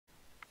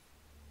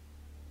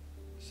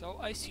So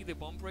I see the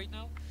bomb right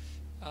now,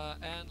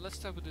 and let's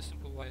start with the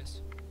simple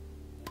wires.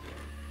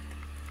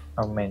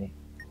 How many?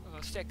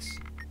 6.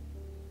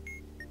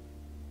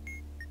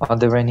 Are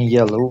there any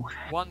yellow?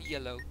 1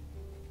 yellow.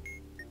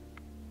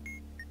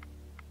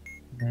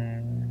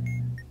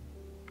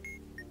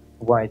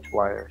 White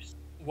wires.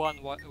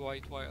 1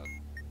 white wire.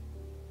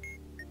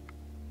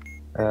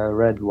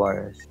 Red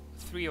wires.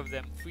 3 of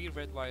them. 3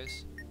 red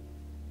wires.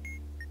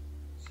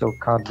 So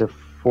cut the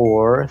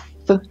fourth,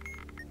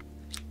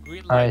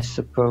 Green light. I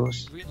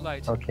suppose. Green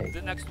light. Okay.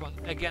 The next one.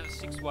 Again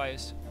 6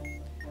 wires.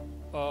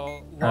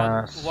 Uh,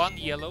 one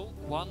yellow,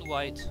 1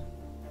 white.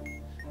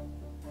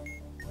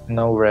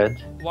 No red.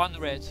 1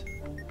 red.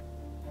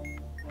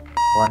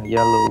 1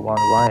 yellow, 1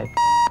 white.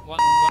 1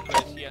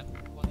 red, yeah.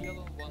 1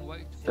 yellow, 1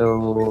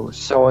 white.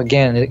 So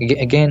again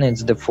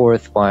it's the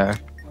fourth wire.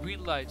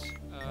 Green light.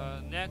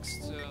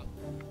 Next,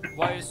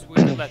 wires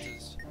with the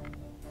letters.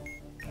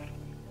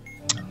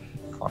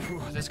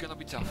 Whew, that's gonna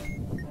be tough.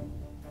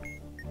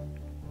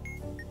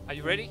 Are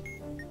you ready?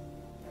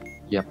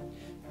 Yep.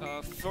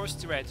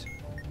 First red.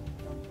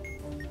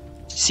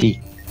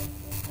 C.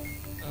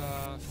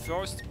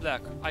 First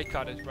black. I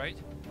cut it, right?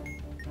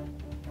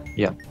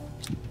 Yeah.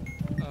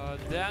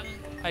 Then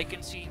I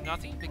can see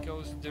nothing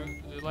because the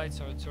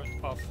lights are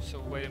turned off. So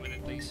wait a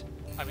minute, please.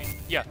 I mean,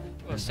 yeah.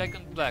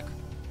 Second black.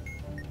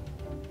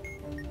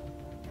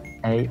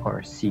 A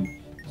or C?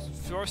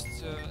 First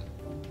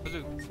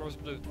blue.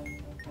 First blue.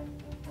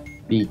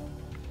 B.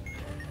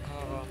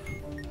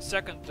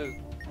 Second blue.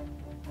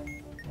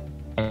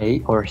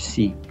 A or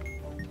C?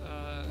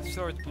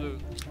 Third blue.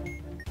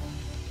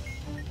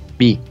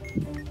 B.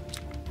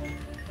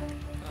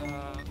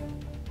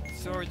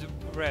 Third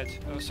red.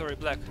 Sorry,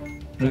 black.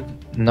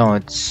 No,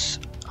 it's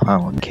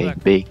okay.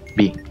 Black. B.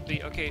 B.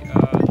 B. Okay.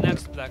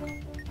 Next black.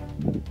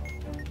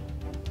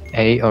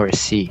 A or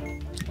C?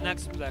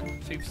 Next black.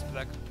 Fifth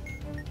black.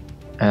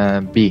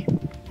 B.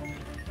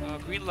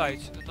 Green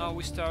light. Now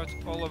we start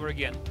all over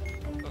again.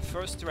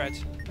 First red.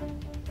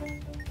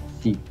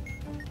 C.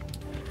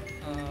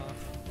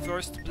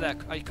 First black.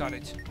 I cut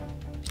it.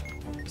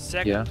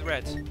 Second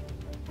red.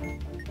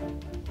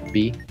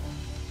 B.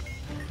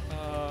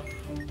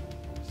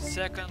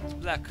 Second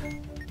black.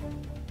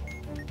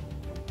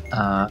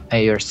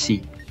 A or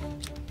C?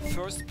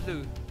 First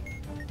blue.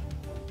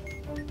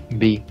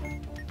 B.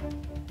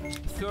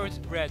 Third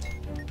red.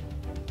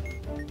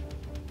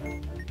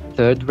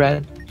 Third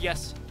red?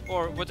 Yes,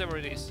 or whatever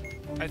it is.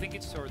 I think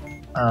it's third.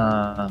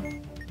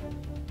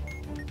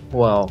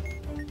 Well,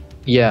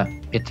 yeah,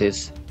 it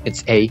is.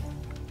 It's A.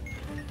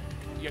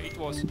 Yeah, it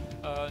was.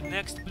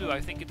 Next blue. I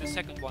think it's the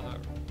second one or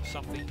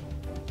something.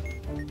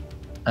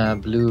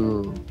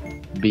 Blue.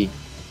 B.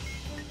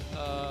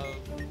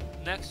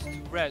 Next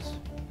red.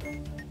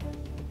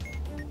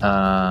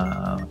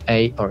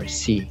 A or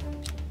C?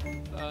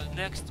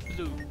 Next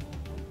blue.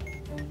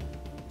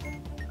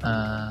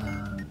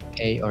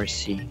 A or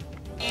C?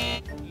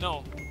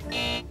 No.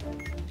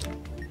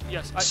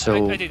 Yes,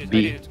 So I did it. B.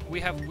 I did it. We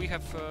have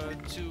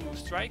 2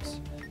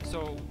 strikes,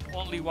 so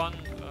only one.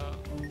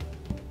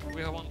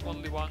 We have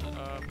only one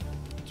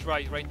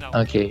try right now.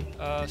 Okay.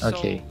 So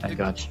Okay, I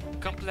got you.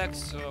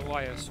 complex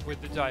wires with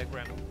the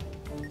diagram.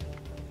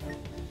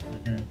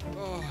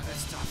 Oh,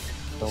 that's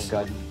tough. Oh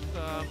god.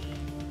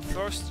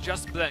 First,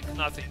 just blank,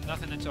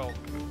 nothing at all.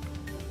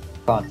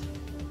 Cut.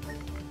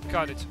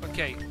 Got it.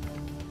 Okay.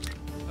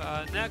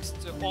 Next,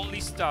 only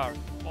star.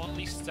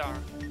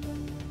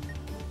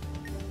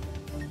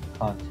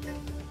 Cut.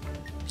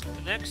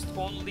 Next,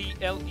 only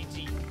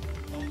LED.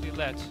 Only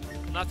LED.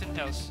 Nothing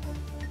else.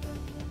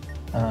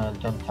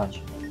 Don't touch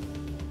it.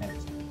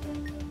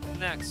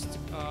 Next,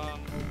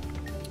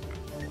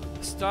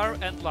 star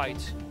and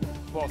light.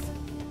 Both.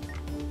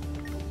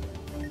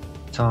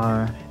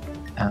 Star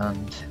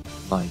and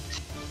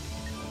light.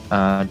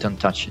 Don't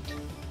touch it.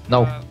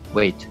 No,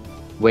 wait.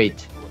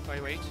 Wait.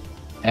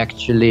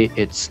 Actually,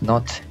 it's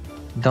not.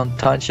 Don't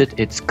touch it.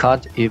 It's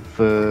cut if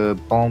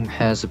bomb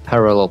has a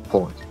parallel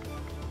port.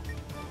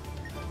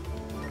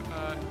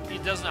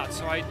 It does not,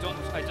 so I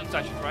don't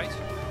touch it, right?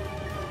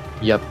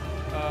 Yep.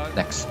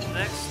 Next.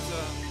 Next,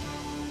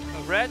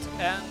 red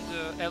and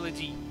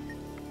LED.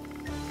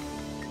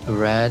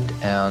 Red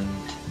and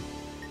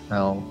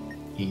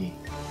LED.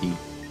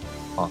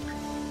 Fuck.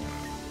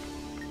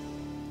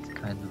 It's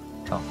kind of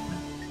tough,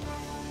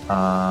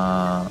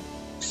 man.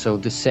 So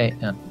the same,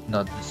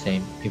 not the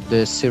same. If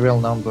the serial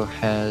number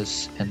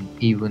has an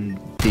even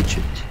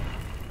digit,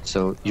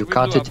 so you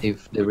cut it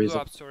if there is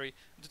a. Sorry,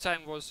 the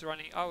time was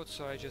running out,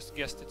 so I just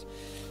guessed it.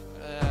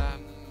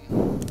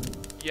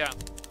 Yeah.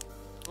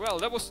 Well,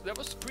 that was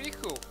pretty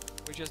cool.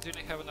 We just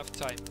didn't have enough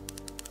time.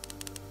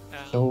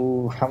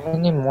 So how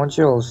many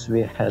modules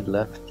we had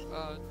left?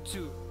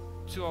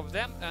 2 of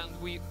them, and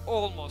we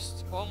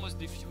almost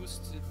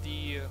diffused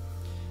the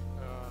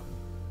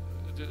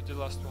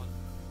last one.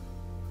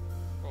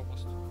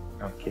 Almost.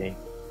 Okay.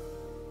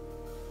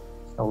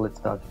 So let's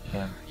start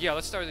again. Yeah,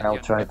 let's start again. I'll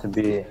try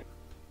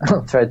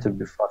to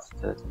be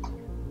faster.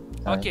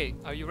 Okay,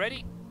 are you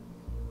ready?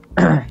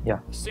 Yeah.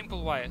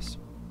 Simple wires.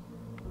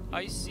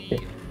 I see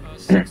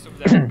 6 of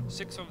them.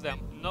 6 of them.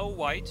 No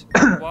white,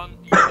 1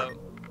 yellow.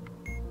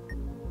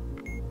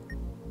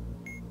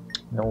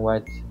 No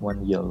white,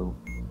 1 yellow.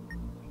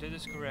 That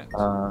is correct.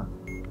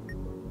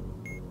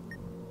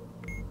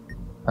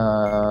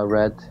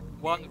 Red.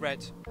 1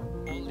 red.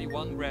 Only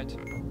 1 red.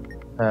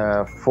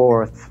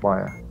 4th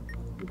wire.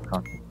 You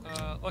can't.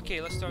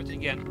 Okay, let's start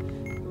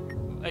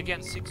again.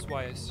 Again, 6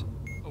 wires.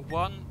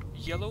 1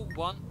 yellow,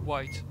 1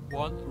 white,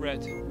 1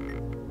 red.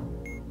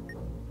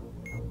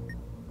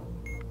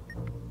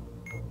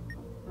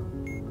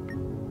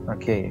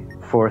 Okay,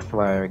 4th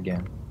wire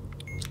again.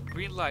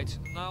 Green light.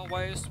 Now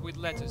wires with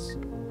letters.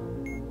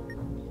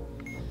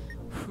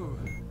 Whew.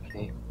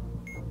 Okay.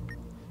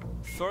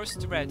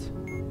 First red.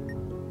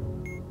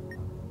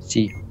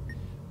 C.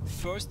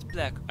 First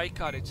black. I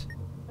cut it.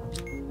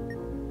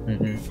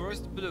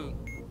 First blue.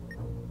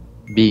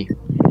 B.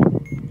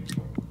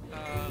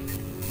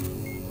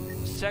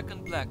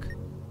 Second black.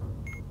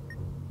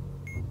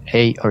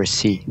 A or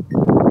C.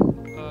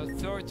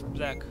 Third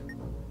black.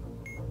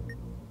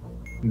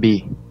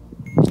 B.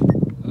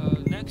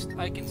 Next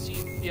I can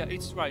see, yeah,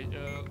 it's right,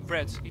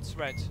 red, it's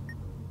red.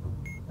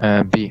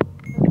 B.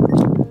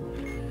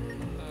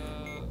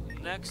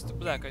 Next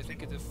black, I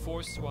think it's the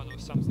 4th one or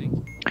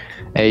something.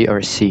 A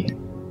or C.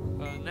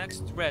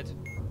 Next red.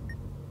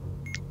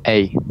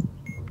 A.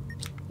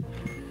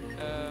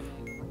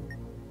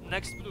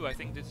 Next blue, I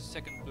think this is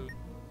second blue.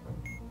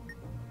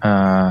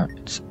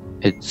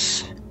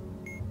 It's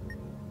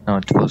no,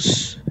 it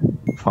was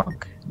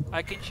fuck.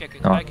 I can check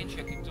it, No. I can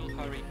check it, don't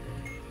hurry.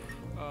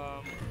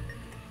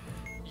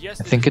 Yes,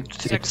 I think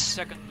it's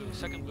second blue,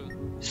 second blue.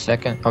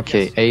 second.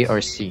 Okay, Yes, A yes.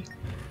 or C.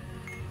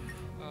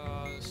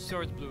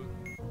 Third blue.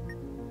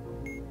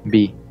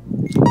 B.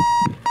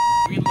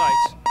 Green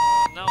light.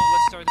 Now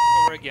let's start it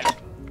over again.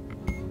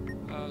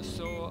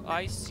 So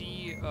I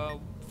see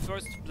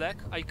first black,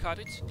 I cut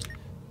it.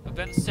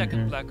 Then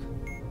second black.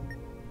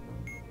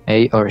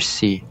 A or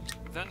C.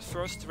 Then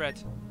first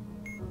red.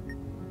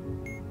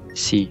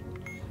 C.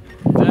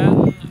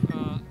 Then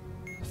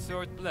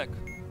third black.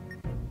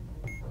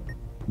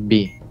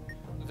 B.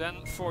 Then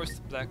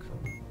fourth black.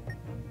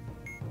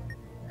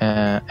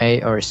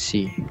 A or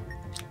C.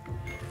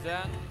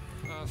 Then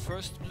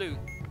first blue.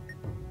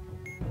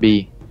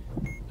 B.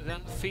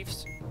 Then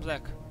fifth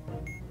black.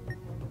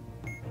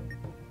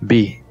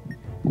 B.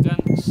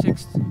 Then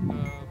sixth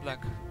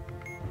black.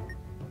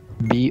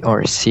 B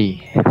or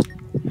C.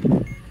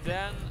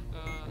 Then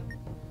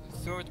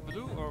third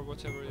blue or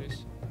whatever it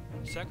is.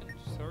 Second,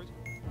 third.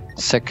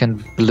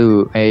 Second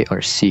blue. A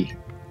or C.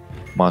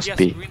 Must Yes,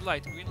 be. green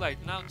light, green light.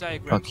 Now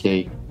diagrams.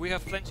 Okay. We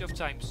have plenty of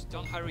times.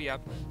 Don't hurry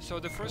up. So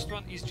the first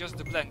one is just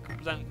the blank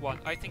one.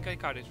 I think I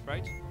cut it,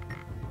 right?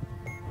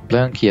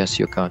 Blank. Yes,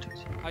 you got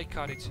it. I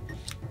cut it.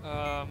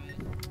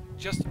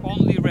 Just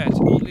only red,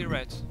 only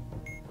red.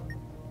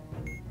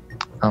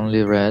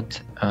 Only red.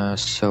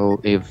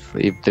 So if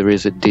there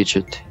is a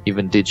digit,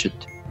 even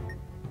digit.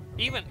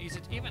 Even, is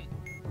it even?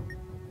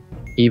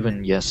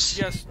 Even, yes.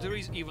 Yes, there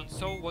is even.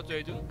 So what do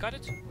I do? Cut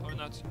it or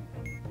not?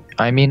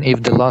 I mean,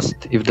 if the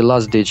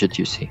last digit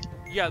you see.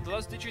 Yeah, the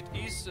last digit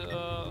is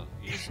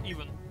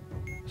even.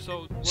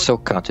 So what, So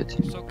cut it.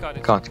 so cut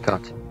it.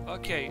 Cut.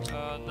 Okay.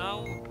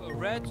 Now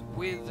red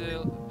with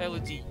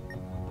LED.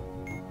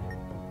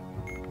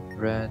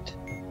 Red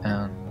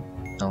and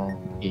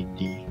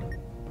LED.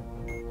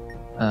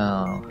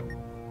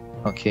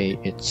 Okay,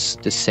 it's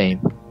the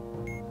same.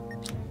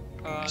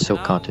 So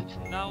now, cut it.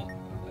 Now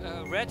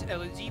red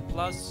LED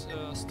plus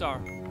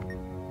star.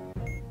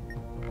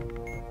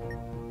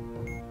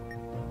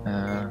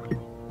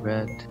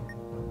 Red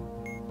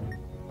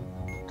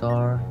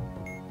star.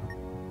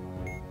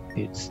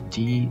 It's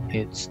D.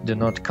 It's do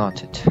not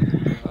cut it.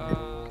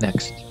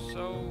 Next.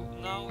 So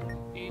now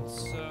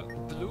it's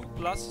blue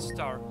plus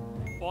star.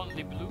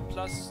 Only blue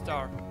plus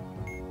star.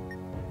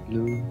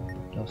 Blue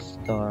plus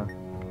star.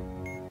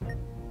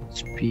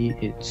 It's P.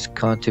 It's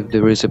cut if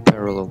there is a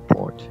parallel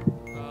port.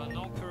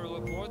 No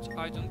parallel port.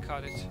 I don't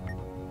cut it.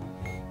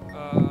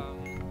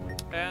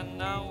 And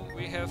now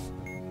we have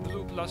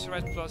blue plus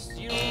red plus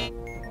 0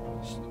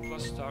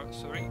 plus star.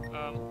 Sorry.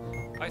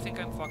 I think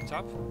I'm fucked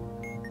up.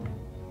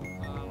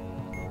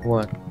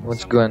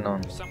 What's going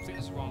on? Something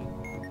is wrong.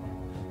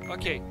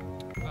 Okay.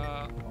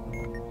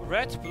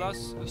 Red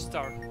plus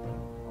star.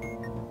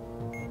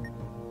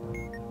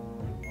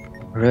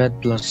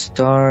 Red plus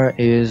star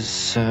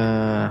is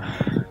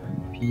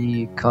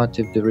P cut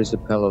if there is a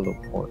parallel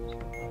port.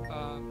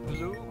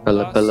 Blue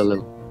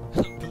Parallel.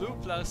 blue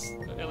plus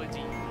LED.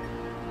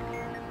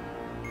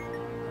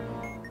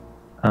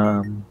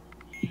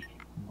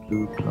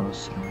 Blue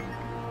plus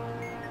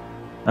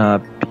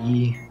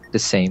P the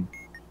same.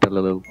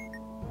 Parallel.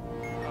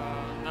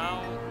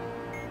 Now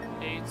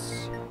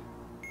it's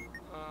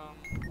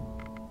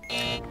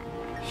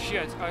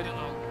shit. I don't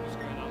know what's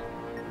going on.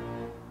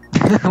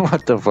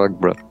 What the fuck,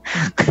 bro?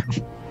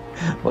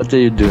 What are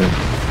you doing?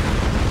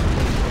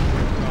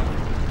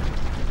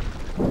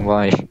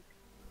 Why?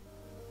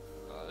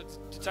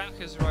 The time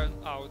has run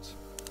out.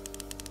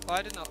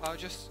 I don't know. I'll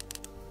just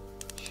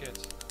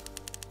shit.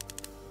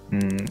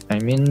 I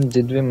mean,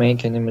 did we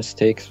make any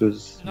mistakes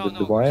with No, the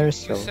no.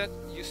 wires? You So,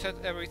 said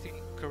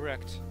everything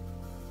correct.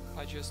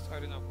 I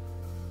don't know.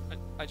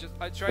 I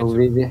tried so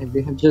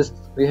to.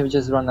 we have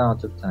just run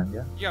out of time,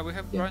 yeah? Yeah, we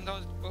have Yeah. run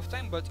out of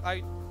time, but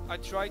I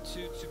tried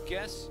to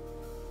guess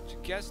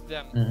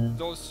them, Mhm.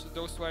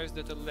 those wires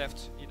that are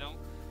left, you know,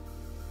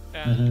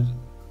 and Mhm.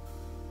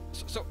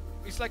 so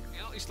it's like,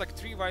 you know, it's like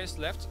 3 wires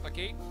left.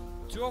 Okay,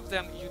 2 of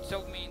them you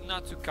told me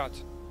not to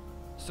cut,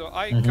 so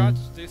I cut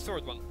the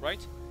 3rd one,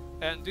 right?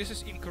 And this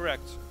is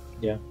incorrect.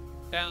 Yeah.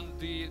 And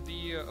the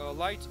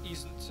light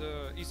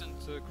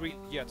isn't green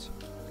yet.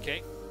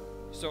 Okay,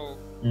 so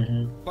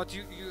but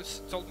you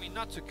told me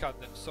not to cut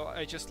them, so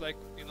I just, like,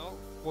 you know,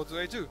 what do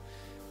I do?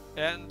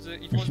 And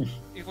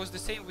it was the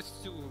same with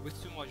two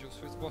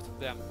modules, with both of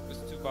them, with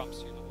 2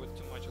 bumps, you know, with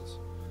 2 modules.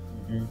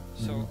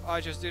 So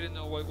I just didn't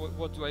know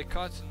what do I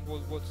cut and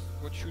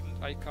what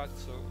shouldn't I cut.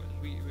 So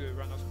we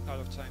ran out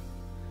of time.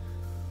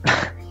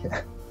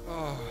 Yeah.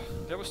 Oh,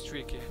 that was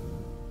tricky.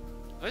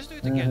 Let's do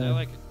it again. I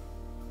like it.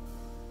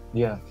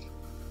 Yeah.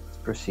 Let's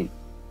proceed.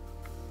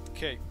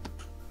 Okay.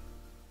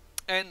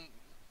 And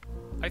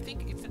I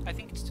think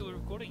it's still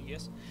recording.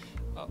 Yes.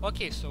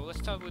 Okay, so let's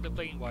start with the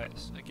plain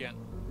wires again.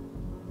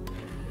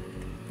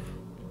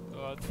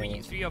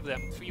 Three of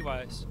them, 3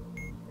 wires.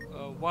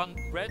 1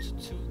 red,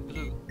 2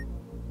 blue.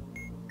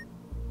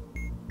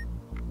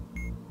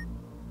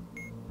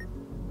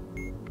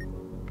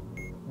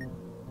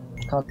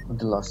 Cut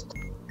the last.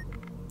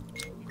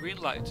 Green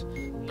light.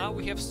 Now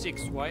we have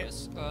 6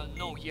 wires.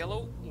 No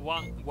yellow,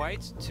 1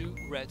 white, 2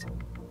 red.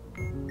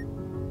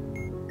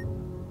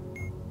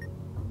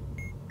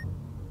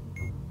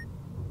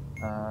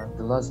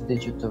 The last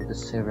digit of the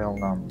serial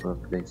number,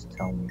 please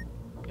tell me.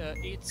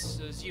 It's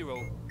 0.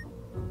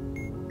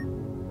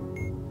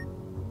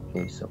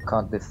 Okay, so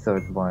cut the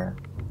 3rd wire.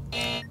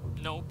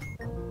 Nope.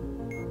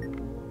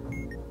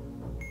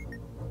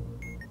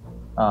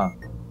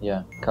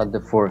 Yeah, cut the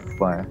 4th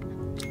wire.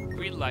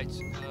 Green light.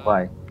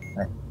 Why?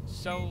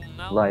 So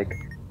now Like,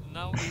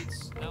 now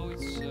it's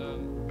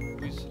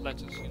with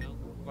letters, you know,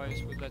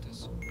 wires with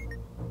letters.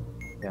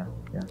 yeah.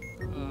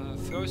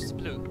 First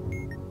blue.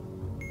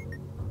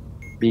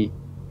 B,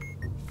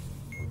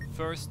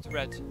 First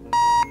red.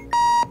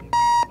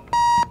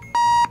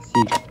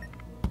 C,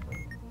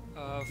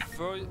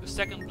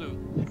 Second blue.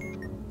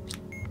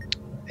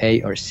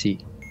 A or C,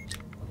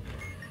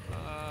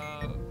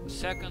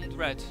 Second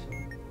red.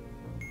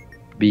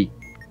 B,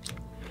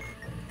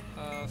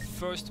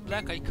 First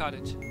black, I cut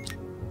it.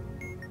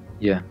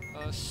 yeah,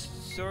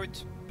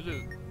 3rd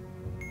blue.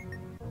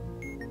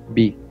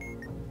 B,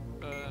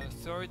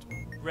 3rd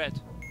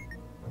red.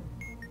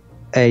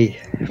 A,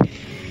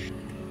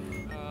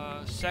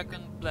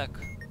 2nd black.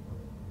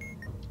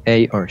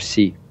 A or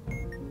C,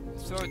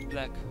 3rd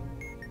black.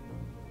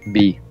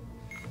 B,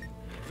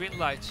 Green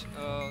light.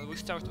 We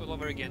start all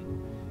over again.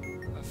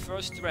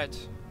 First red.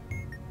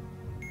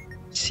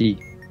 C,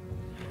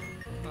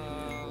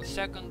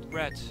 2nd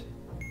red.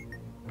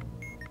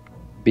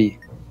 B,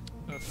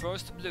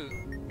 First blue.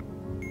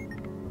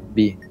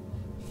 B,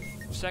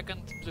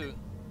 2nd blue.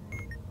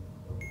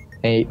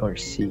 A or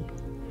C,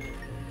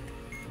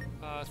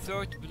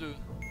 3rd blue.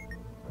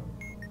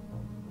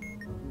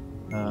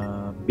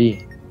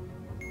 B,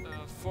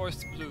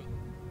 4th blue.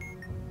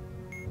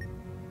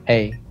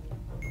 A,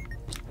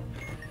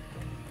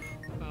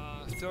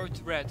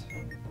 3rd red.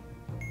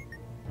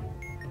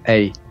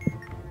 A,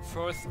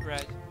 4th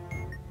red.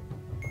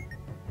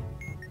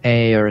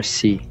 A or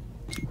C,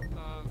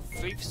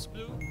 5th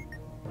blue.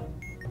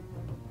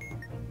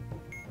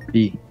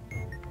 B,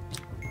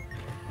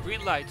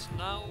 Green light.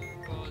 Now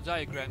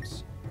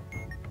diagrams.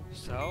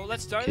 So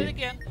let's start it Okay.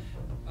 again.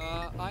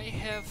 I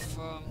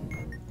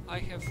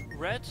have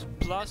red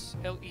plus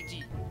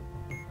LED.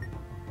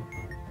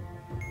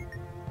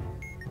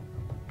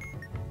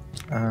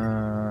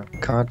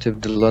 cut if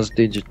the last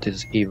digit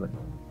is even.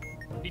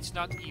 It's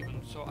not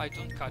even, so I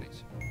don't cut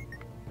it.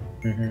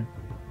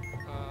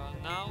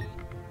 Now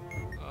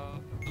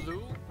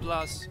blue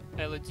plus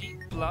LED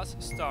plus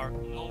star,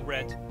 no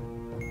red.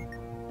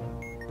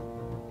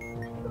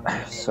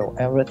 So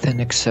everything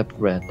except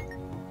red.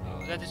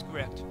 That is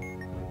correct.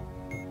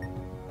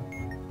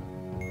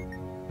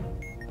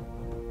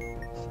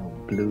 So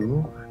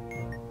blue.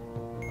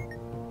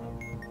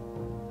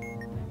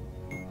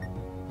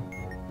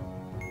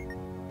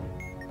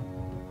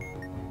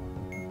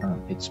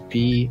 It's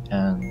P,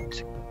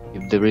 and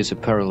if there is a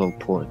parallel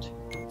port.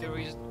 There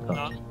is Oh.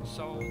 none,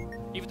 so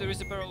if there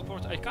is a parallel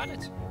port, I cut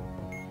it.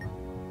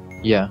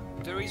 Yeah.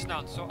 There is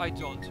none, so I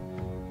don't.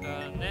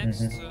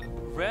 Next,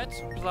 red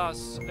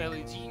plus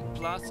LED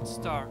plus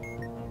star.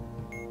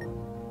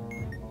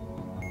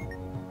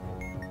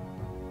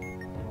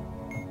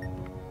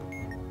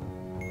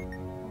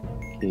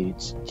 Okay,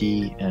 it's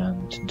D,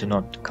 and do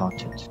not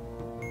cut it.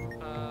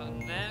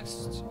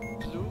 Next,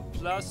 blue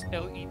plus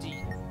LED.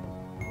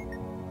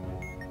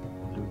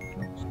 Blue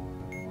plus.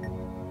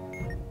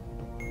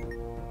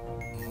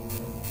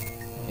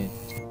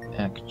 It's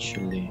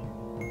actually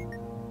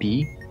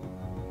B,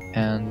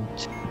 and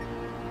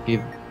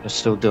if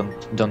So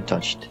don't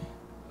touch it.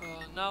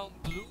 Now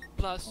blue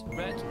plus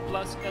red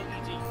plus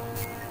LED.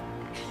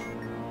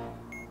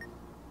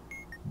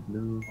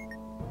 Blue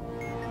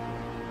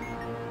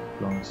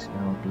plus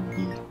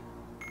LED.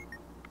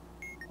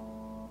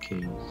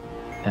 Okay,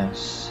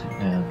 S,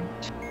 and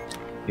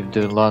if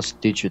the last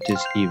digit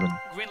is even,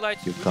 Green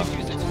light, you we can't.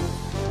 use it.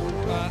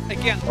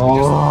 Again,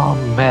 Oh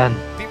man!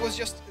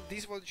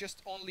 these were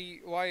just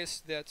only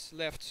wires that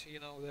left, you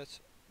know,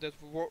 that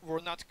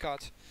were not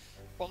cut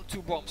on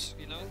 2 bombs,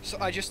 you know. So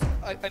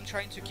I'm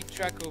trying to keep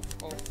track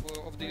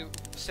of the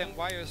same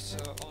wires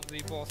on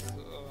the both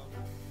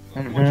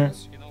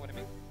modules. You know what I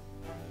mean?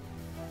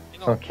 You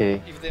know,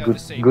 Okay, if they are the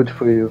same. good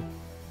for you.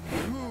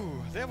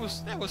 Whew, that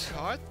was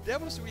hard.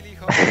 That was really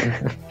hard.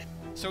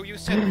 So you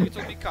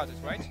told me cut it,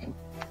 right?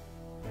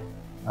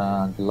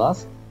 The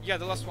last? Yeah,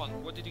 the last one.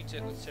 What did you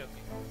tell me?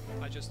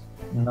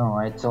 No,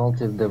 I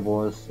told if there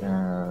was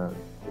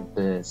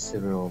the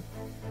serial.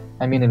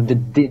 I mean, if the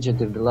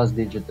last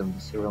digit of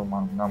the serial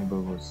number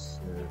was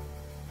even,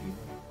 you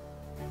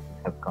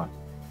have cut.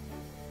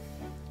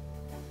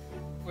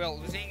 Well,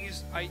 the thing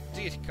is, I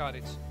did cut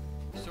it.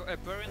 So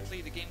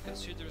apparently the game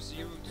considers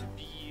 0 to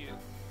be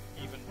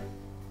even.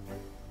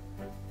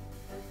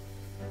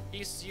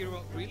 Is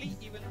 0 really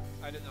even?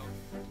 I don't know.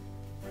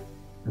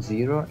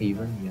 0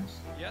 even, yes.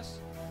 Yes?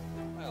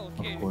 Well,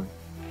 okay. Of course.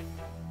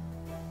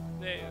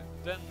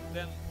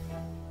 Then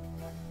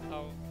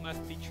our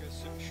math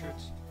teachers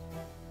should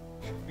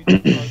be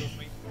proud of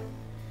me.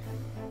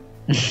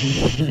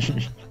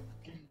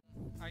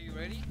 Are you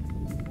ready?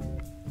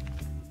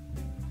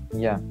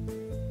 Yeah.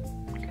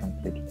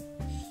 Completely.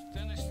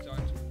 Then I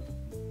start.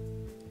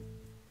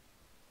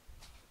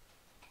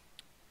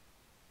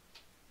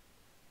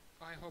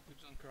 I hope it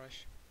don't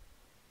crash.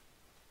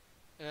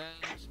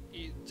 And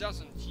it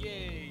doesn't.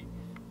 Yay!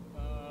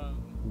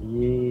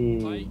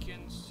 Yay! I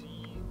can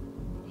see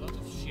a lot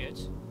of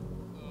shit.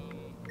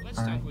 Let's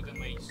start with a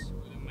maze.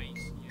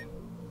 Yeah.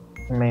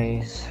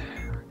 Maze.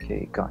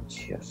 Okay,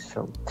 gotcha.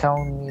 So tell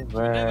me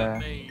where.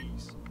 Never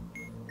maze.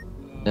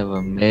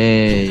 Never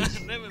maze.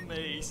 Never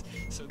maze.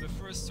 So the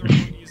first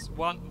circle is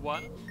 1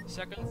 1.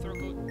 Second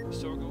circle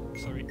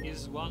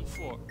is 1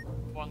 4.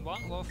 1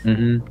 1 or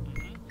 4.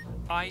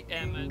 I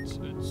am at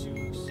 2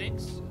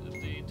 6.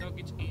 The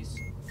target is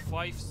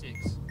 5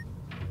 6.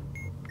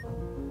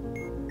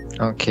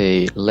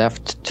 Okay,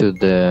 left to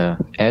the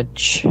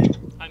edge.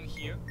 I'm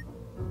here.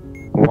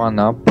 1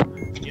 up.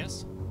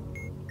 Yes.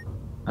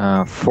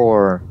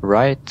 4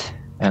 right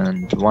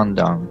and 1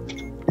 down.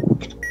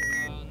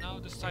 Now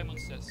the Simon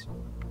says.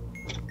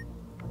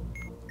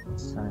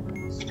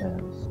 Simon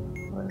says.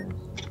 Where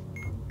is?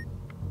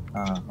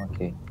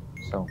 Okay.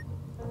 So.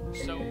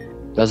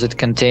 Does it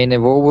contain a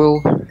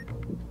vowel?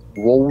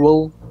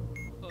 Vowel?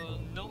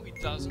 No, it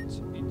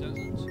doesn't. It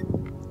doesn't.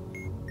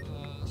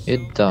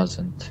 It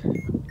doesn't.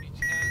 It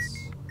has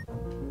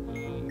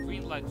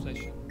green light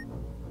flashing.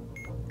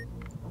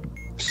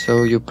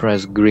 So you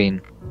press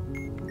green.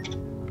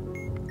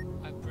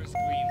 I press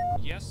green.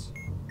 Yes.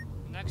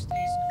 Next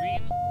is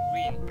green,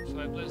 green. So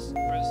I press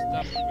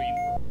double green.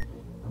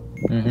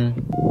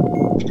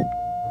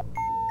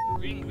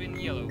 Green, green,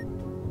 yellow.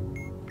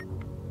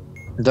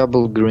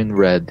 Double green,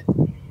 red.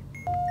 Green,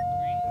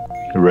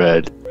 green,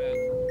 Red. red.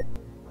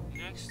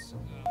 Next,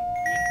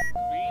 green,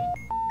 green,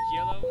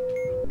 yellow,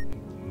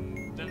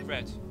 then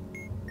red.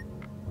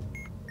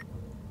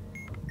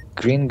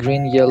 Green,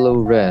 green, yellow,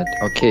 red.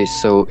 Okay,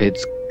 so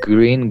it's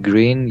green,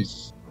 green,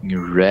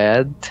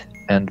 red,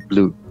 and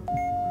blue.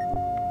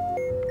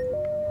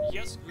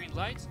 Yes, green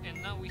light,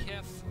 and now we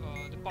have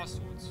the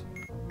passwords.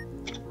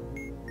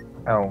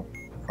 Oh,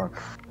 fuck.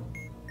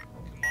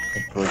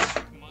 Come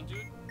on,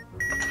 dude.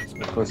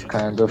 It was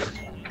kind of,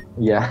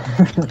 yeah.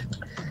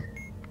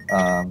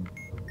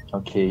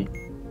 Okay,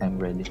 I'm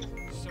ready.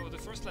 So the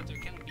first letter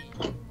can be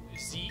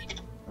Z,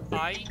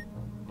 I,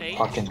 H,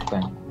 Fucking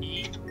pen.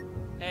 E,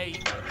 A,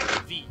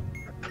 V.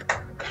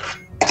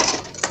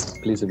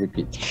 Please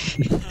repeat.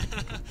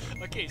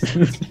 Okay,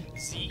 so it's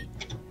Z,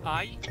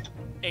 I,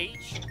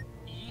 H,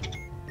 E,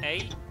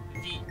 A,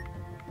 V.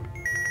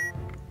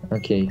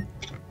 Okay,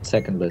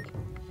 second letter.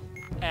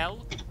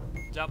 L,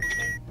 W,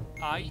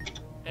 I,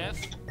 F,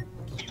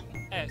 Q,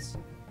 S.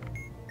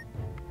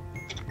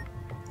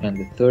 And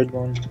the third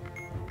one.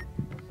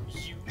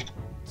 U,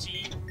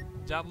 T,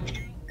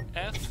 W,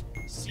 F,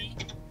 C,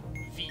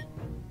 V.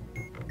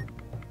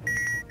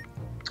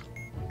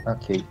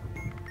 Okay.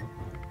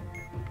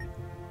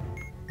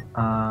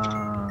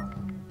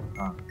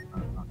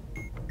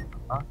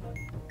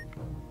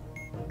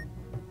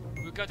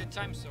 We got a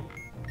time zone.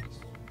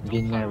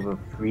 We never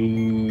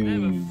freeze.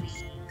 Never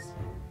freeze.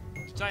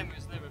 The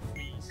timers never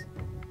freeze.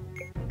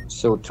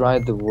 So try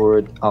the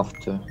word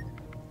after.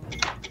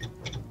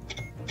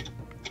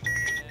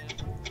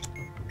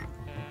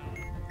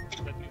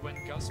 Let me went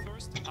gas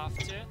first.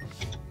 After.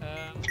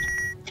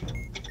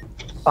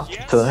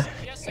 After.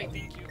 Yes, I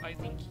think you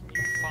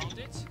found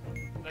it.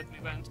 Let me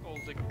vent all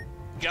the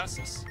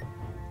gases.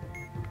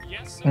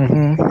 Yes. So let's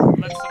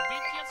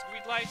submit. Yes,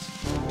 green light.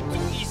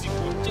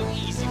 Too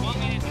easy. 1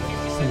 minute and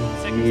 57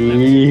 seconds. second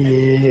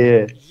left.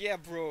 Yeah. Yeah,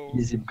 bro.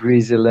 Easy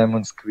breezy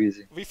lemon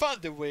squeezy. We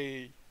found the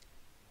way.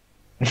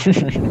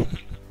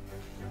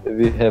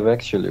 We have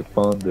actually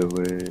found the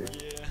way.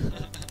 Yeah.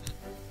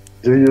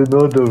 Do you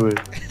know the way?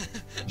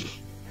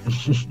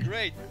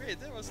 Great.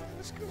 That was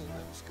cool.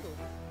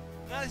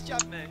 Nice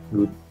job, man.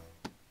 Good.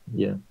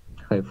 Yeah.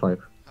 High five.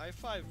 High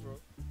five, bro.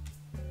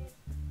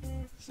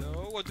 So,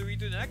 what do we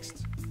do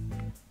next?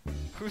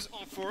 Who's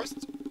on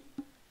first?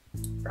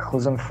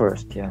 Who's on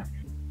first? Yeah.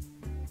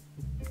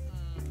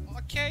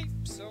 Okay,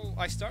 so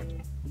I start.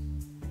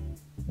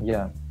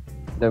 Yeah.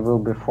 There will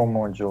be 4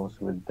 more Joes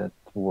with that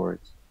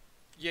words.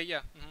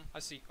 Yeah. I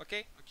see.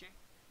 Okay.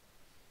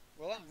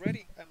 Well, I'm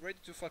ready. I'm ready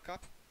to fuck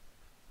up.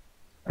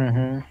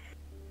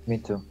 Me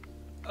too.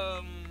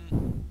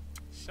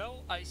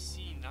 So I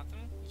see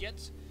nothing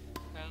yet,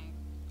 and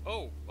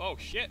oh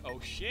shit.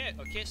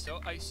 Okay, so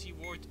I see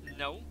word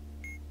no.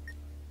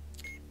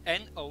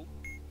 N-O.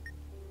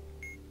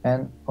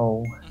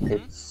 N-O.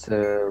 It's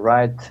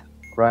right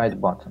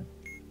bottom.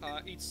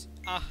 It's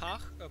aha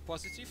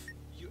positive.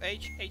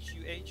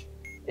 U-H-H-U-H.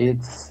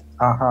 It's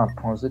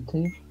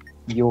positive.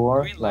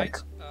 Your Green like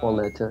light, 4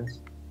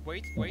 letters.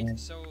 Wait.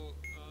 So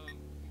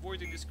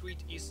word in the screen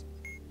is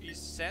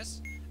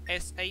says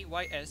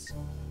S-A-Y-S.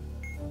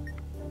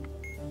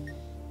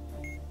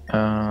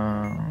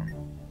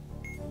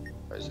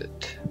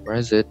 Where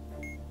is it?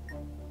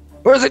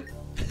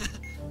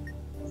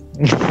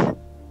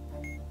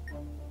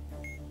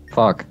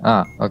 Fuck.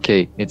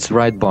 Okay. It's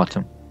right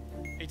bottom.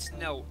 It's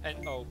no.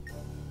 N-O.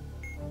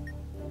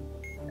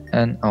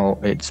 N-O.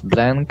 It's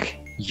blank.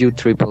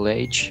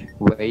 U-triple-H.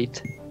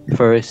 Wait.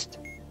 First.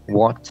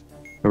 What?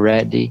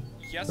 Ready.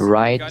 Yes,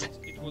 right. Got it.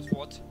 It was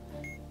what?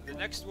 The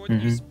next word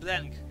is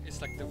blank.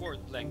 It's like the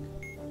word blank.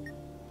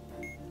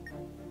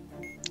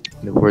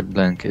 The word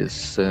blank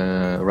is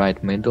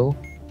right middle.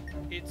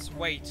 It's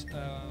wait.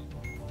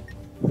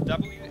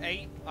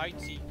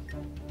 W-A-I-T.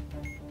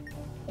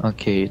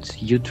 Okay,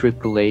 it's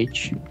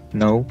U-triple-H.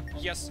 No.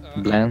 Yes,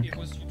 blank. it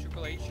was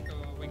U-triple-H.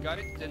 We got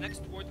it. The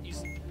next word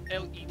is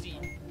L-E-D.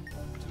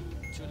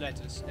 Two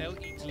letters.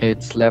 L-E-D.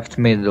 It's left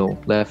middle.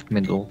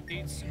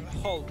 It's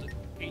hold.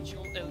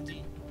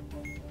 H-O-L-D.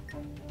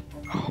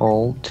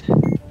 Hold.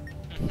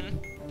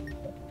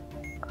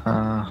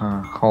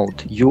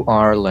 Hold. You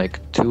are like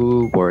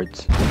 2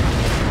 words.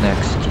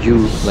 Next,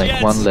 you like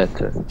Shit. 1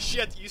 letter.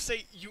 Shit, you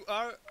say you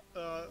are,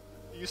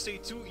 you say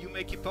 2, you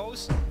make a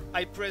pause,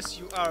 I press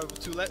you are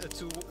 2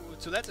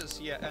 letters,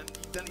 yeah, and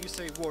then you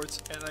say words,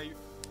 and I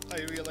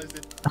realized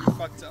it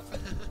fucked up.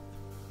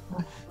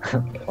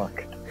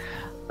 Fuck.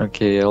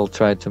 Okay, I'll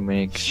try to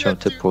make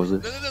shorter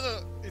pauses.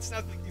 No, it's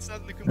not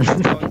the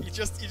complete one,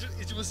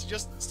 it was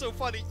just so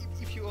funny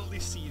if you only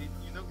see it,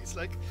 you know, it's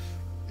like,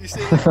 you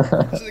say,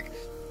 it's like,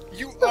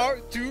 you are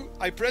 2,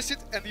 I press it,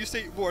 and you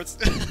say words.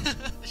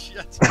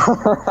 Shit.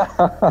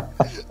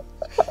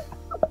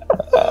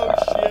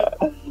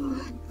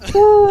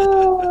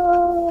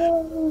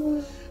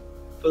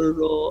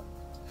 Oh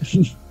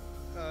shit.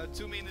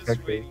 2 minutes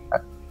Okay. waiting.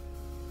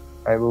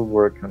 I will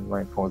work on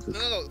my pauses.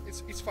 No,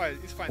 it's fine.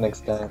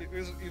 Next time.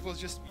 It was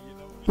just me, you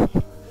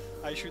know.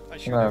 I should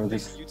have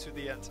listened you to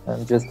the end.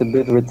 I'm just a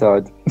bit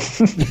retarded.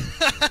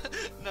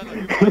 No,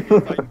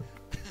 you're fine.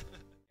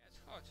 It's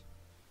hard,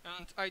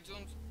 and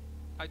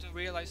I don't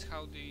realize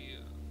how the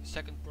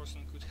second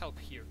person could help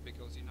here,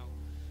 because you know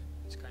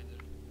it's kind of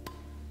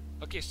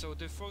okay. So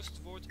the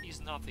first word is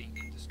nothing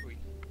in the screen.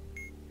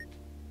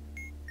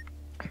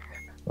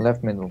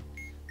 Left middle.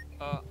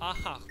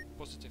 Aha,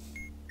 positive.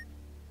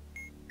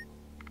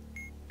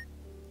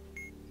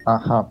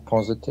 Aha,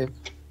 positive.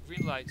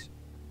 Green light.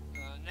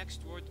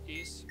 Next word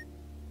is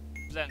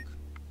blank.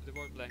 The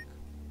word blank.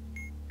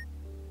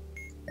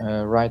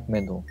 Right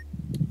middle.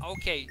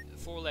 Okay,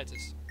 4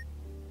 letters.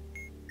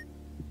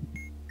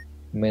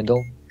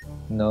 Middle.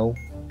 No.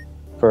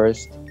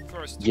 First.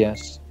 First.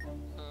 Yes.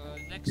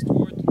 Next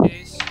word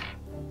is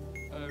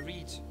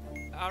read.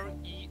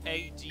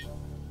 R-E-A-D.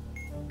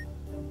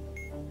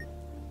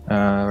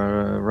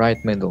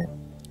 Right middle.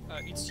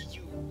 It's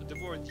you. The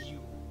word you.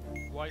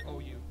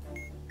 Y-O-U.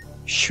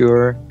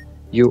 Sure.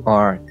 You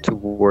are 2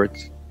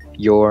 words.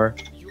 You are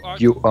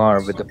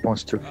with sorry.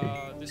 apostrophe.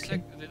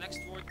 The next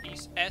word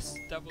is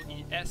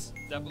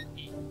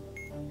S-E-E-S-E-E.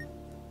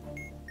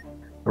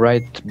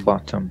 Right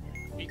bottom.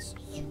 It's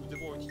you. The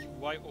word you.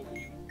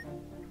 Y-O-U.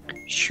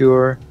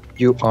 Sure.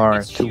 You are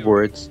It's 2 sure.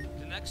 words.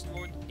 The next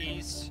word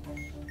is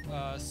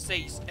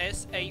says.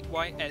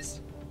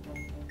 S-A-Y-S.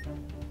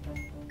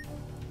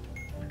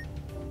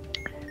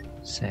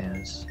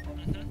 Says.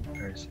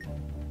 Where is it?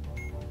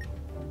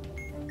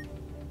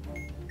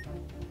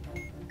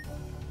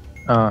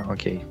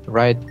 Okay.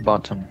 Right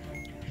bottom.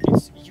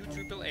 It's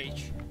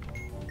U-triple-H.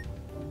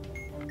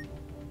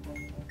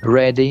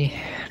 Ready.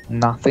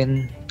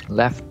 Nothing.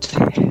 Left.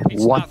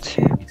 It's What?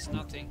 Nothing. It's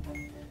nothing.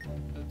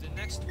 The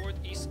next word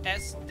is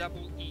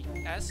S-double-E.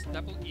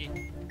 S-double-E.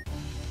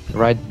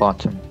 Right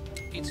bottom.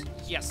 It's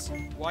yes.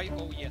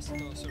 Y-O-yes.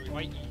 Oh, sorry.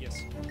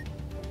 Y-E-S.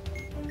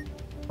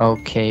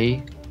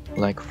 Okay.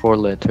 Like 4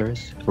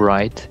 letters.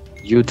 Right.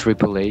 U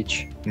triple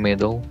H,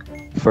 middle,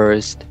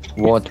 first,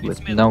 what It's with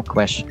middle. no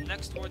question.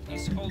 Next word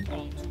is hold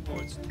on. Two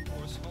words,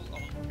 hold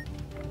on.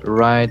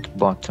 Right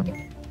bottom.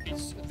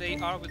 It's they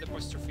are with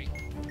apostrophe.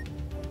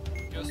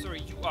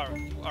 Sorry, you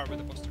are with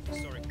apostrophe,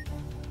 sorry.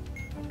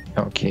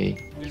 Okay,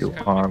 This you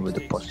have are big with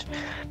mistakes.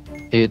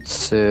 apostrophe.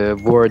 It's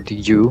word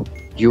you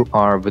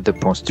are with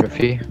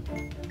apostrophe. So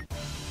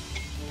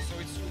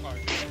it's you are.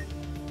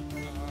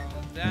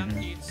 Then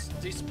it's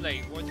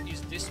display. What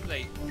is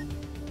display?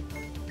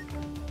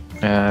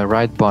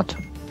 Right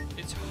bottom.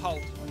 It's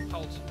hold,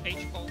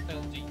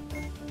 H-O-L-D.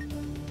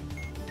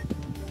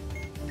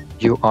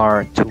 You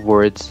are two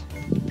words,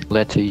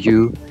 letter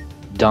U,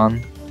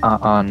 done,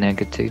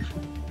 negative.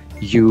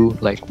 You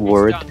like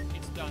word.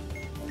 It's done.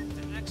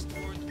 The next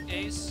word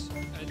is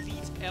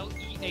lead,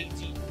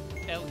 L-E-A-D.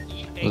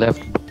 L-E-A-D.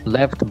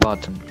 Left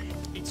bottom.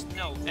 It's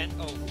no,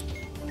 N-O.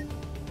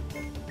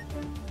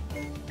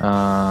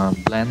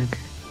 Blank,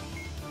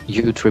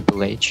 U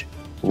triple H,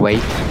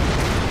 wait.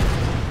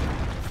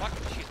 Fuck,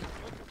 shit.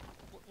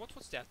 What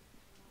was that?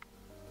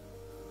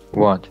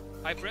 What?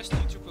 I pressed U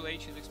triple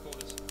H and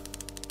exploded.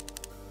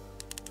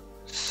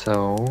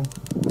 So,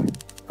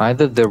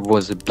 either there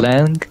was a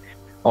blank,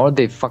 or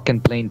they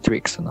fucking playing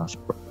tricks on us,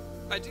 bro.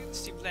 I didn't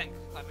see blank.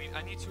 I mean,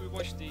 I need to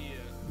rewatch the,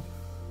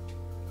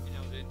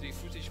 the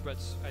footage, but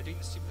I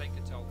didn't see blank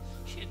at all.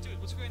 Shit, dude,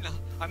 what's going on?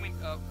 I mean,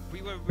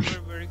 we were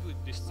very good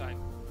this time.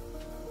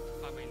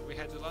 I mean, we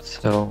had a lot.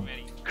 So,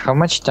 how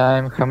much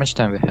time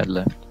we had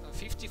left?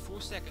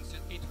 54 seconds.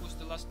 It was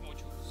the last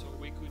module, so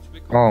we could.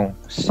 Oh,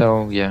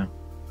 so yeah,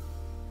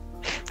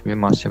 we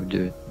must have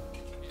do it.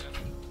 Yeah.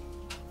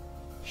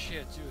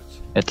 Shit, dude.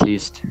 At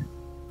least.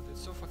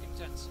 That's so fucking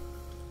tense.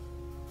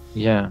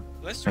 Yeah.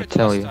 Let's try I the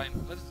tell last you.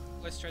 time.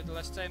 Let's try the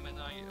last time, and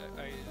I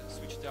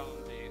switch down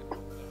the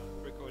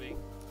recording.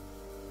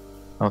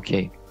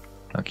 Okay.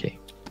 Okay.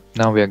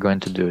 Now we are going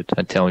to do it.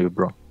 I tell you,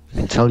 bro.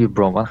 I tell you,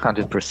 bro.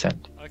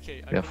 100%.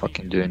 Okay. We are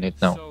fucking doing it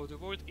now. So the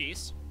word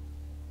is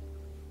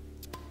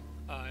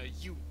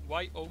you.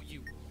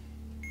 Y-O-U.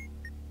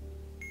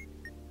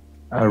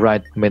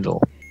 Right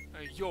middle.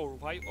 Your.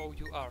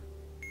 Y-O-U-R.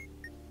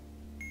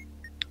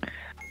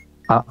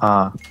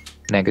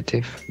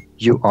 Negative.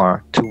 You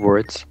are two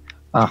words.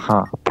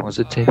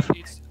 Positive.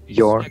 It's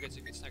Your.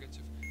 negative. It's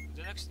negative.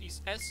 The next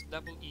is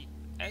S-double-E.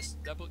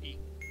 S-double-E.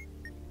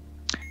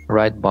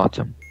 Right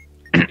bottom.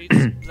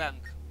 It's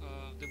blank.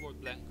 The word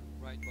blank.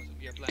 Right bottom.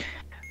 Yeah, blank.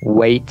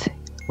 Wait.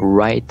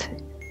 Right.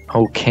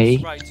 Okay.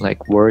 Right.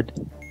 Like word.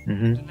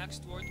 The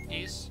next word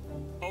is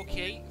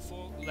okay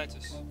for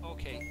letters.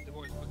 Okay. The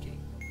word okay.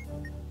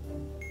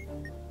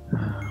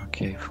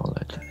 Okay, for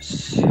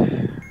letters.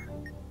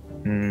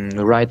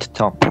 Right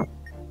top.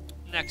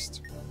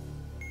 Next.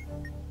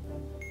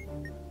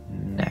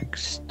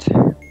 Next.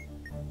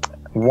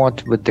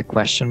 What with the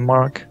question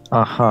mark?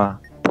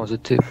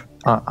 Positive.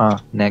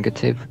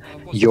 Negative.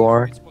 Positive.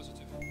 Your. It's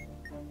positive.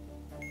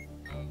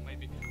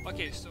 Maybe.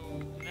 Okay, so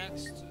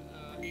next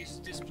is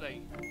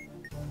display.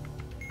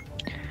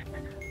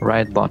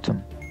 Right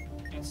bottom.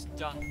 It's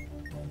done.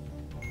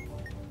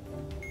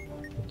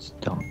 It's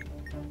done.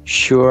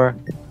 Sure.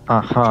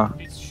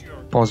 It's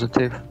sure.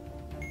 Positive.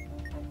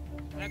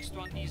 Next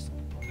one is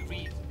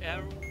read.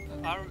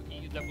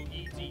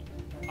 R-E-E-D.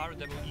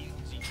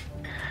 R-E-E-D.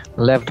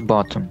 Left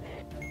bottom.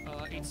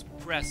 It's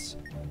press.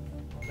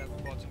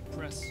 Left bottom.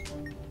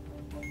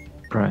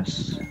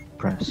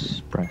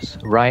 Press. Press.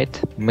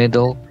 Right.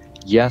 Middle.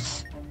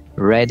 Yes.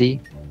 Ready.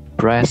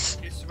 Press.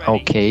 It's ready.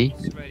 Okay.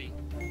 It's ready.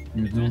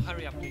 Don't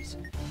hurry up, please.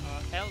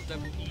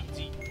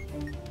 L-E-E-D.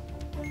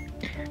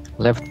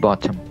 Left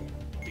bottom.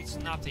 It's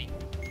nothing.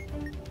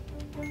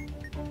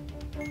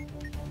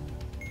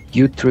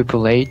 U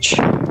triple H.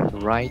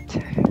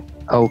 Right.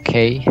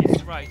 Okay.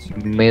 It's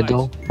right.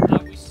 Middle. Right.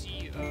 Now we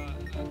see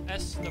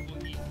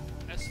S-double-E.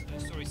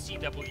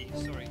 C-double-E.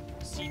 Sorry.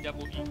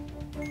 C-double-E.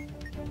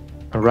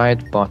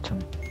 Right bottom.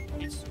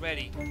 It's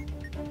ready.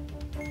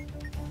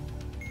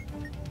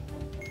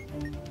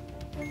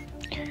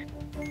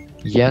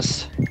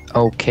 Yes.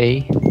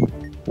 Okay.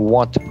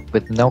 What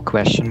with no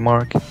question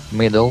mark.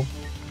 Middle.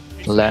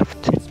 It's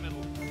Left. It's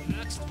middle. The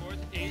next word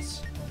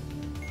is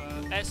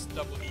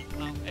S-double-E.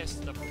 Now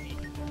S-double-E.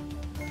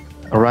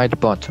 Right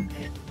bottom.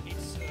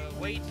 It's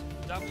wait.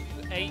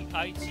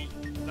 W-A-I-T.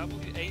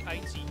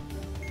 W-A-I-T.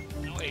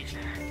 No H.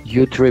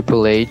 U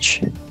triple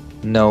H.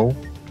 No.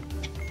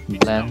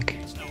 It's Blank. No.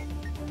 It's no.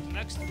 The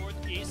next word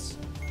is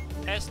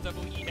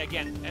S-double-E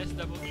again.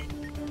 S-double-E.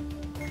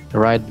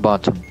 Right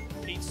bottom.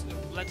 It's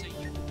letter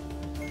U.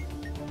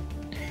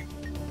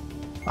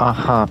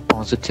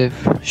 Positive.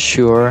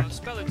 Sure.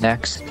 Spell it.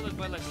 Next. Spell it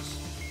by letters.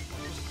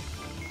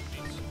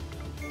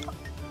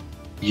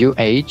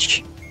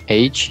 UH.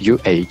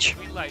 HUH.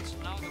 Green light.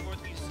 Now the word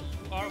is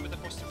you are with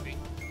apostrophe.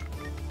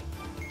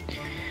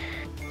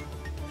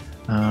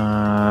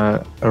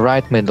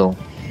 Right middle.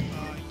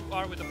 You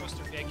are with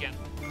apostrophe again.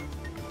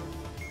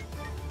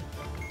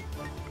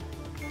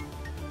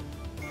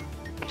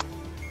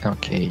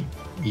 Okay.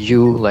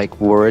 You like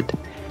word.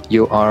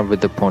 You are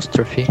with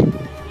apostrophe. You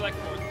like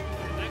word.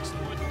 The next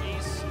word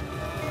is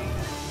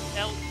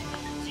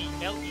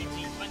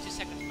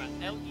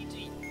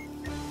LED.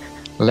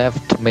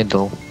 Left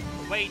middle.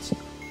 Wait,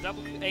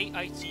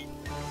 W-A-I-T.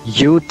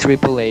 U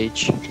triple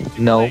H.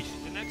 No. H.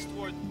 The next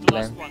word, the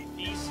last Blank. one,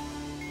 is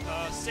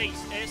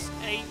says.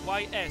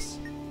 S-A-Y-S.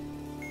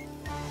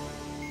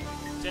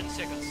 10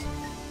 seconds.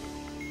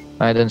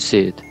 I don't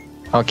see it.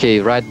 Okay,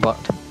 right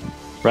bottom.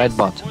 Right Yes.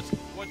 bottom.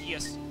 What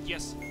yes?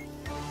 Yes.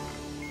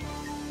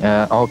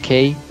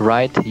 Okay,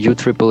 right, U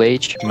triple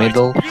H,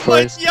 middle, Green light.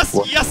 first. Yes,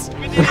 one. yes,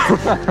 we did it.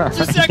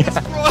 2 seconds,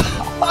 bro.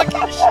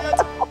 Fucking shit.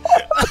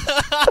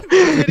 We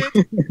did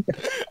it.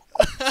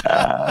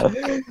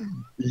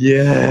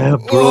 Yeah,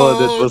 bro,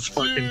 that Oh, was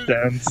fucking dude.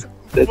 tense.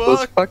 That was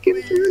Fuck fucking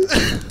me. tense.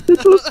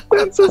 That was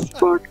tense as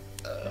fuck.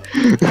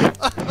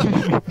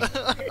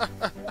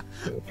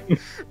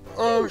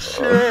 Oh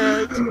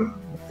shit.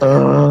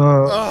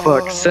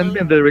 Fuck, send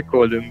me the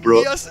recording,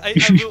 bro. Yes, I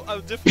will. I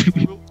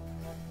definitely will.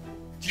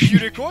 Did you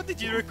record?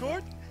 Did you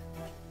record?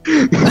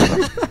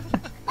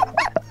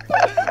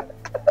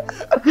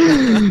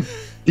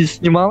 Ты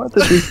снимал это?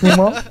 Ты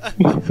снимал?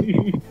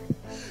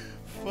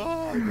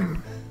 Fuck.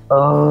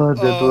 Oh,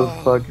 that was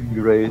Oh. fucking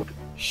great.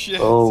 Shit.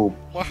 Oh,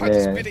 My heart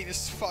is man. beating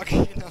as fuck,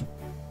 you know.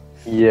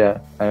 Yeah,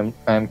 I'm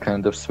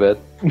kind of sweat.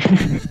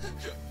 Yeah.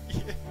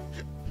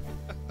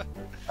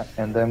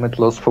 And I'm at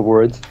loss for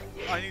words.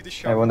 I need a I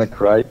shower. wanna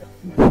cry.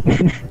 Cool,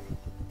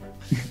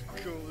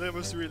 that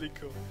was really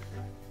cool.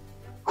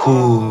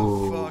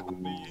 Ooh. Oh, fuck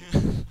me.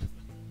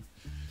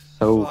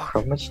 So, Fuck.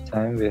 how much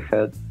time we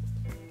had?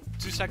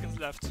 2 seconds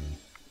left.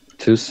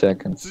 2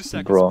 seconds, 2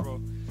 seconds, bro. bro.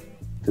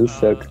 2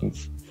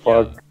 seconds. Yeah.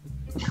 Fuck.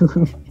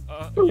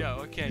 Yeah,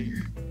 okay.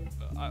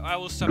 I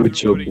will stop Good the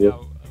job, recording bro.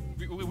 now.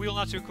 We will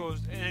not record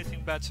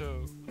anything better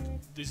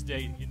this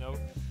day, you know.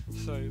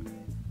 So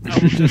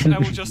I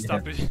will just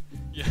stop it.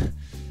 Yeah,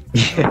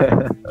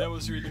 Yeah. that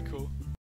was really cool.